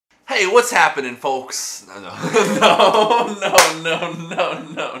Hey, what's happening, folks? No.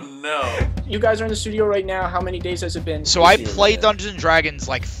 You guys are in the studio right now. How many days has it been? So I play Dungeons & Dragons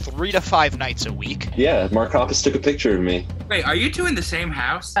like 3 to 5 nights a week. Yeah, Mark Hoppus took a picture of me. Wait, are you two in the same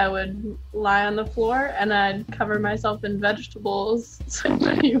house? I would lie on the floor and I'd cover myself in vegetables so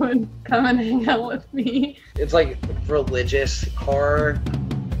that you would come and hang out with me. It's like religious horror,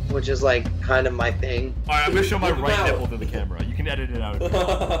 which is like kind of my thing. Alright, I'm gonna show my right nipple to the camera. You can edit it out.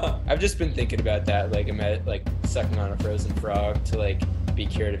 I've just been thinking about that. Like, I'm at, like, sucking on a frozen frog to, like, be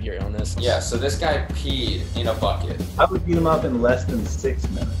cured of your illness. Yeah, so this guy peed in a bucket. I would beat him up in less than 6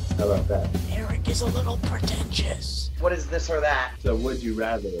 minutes. How about that? Eric is a little pretentious. What is this or that? So would you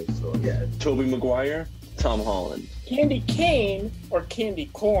rather? So yeah. Tobey Maguire, Tom Holland. Candy cane or candy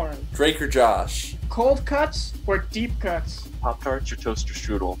corn? Drake or Josh? Cold cuts or deep cuts? Pop-Tarts or toaster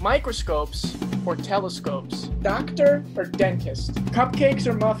strudel? Microscopes or telescopes? Doctor or dentist? Cupcakes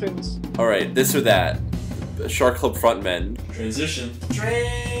or muffins? Alright, this or that. Shark Club frontmen. Transition.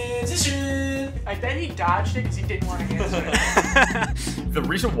 I bet he dodged it because he didn't want to answer it. The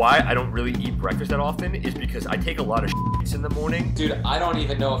reason why I don't really eat breakfast that often is because I take a lot of shits in the morning. Dude, I don't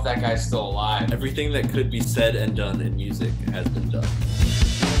even know if that guy's still alive. Everything that could be said and done in music has been done.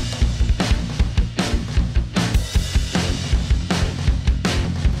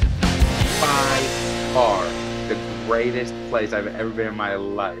 By far the greatest place I've ever been in my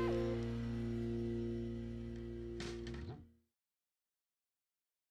life.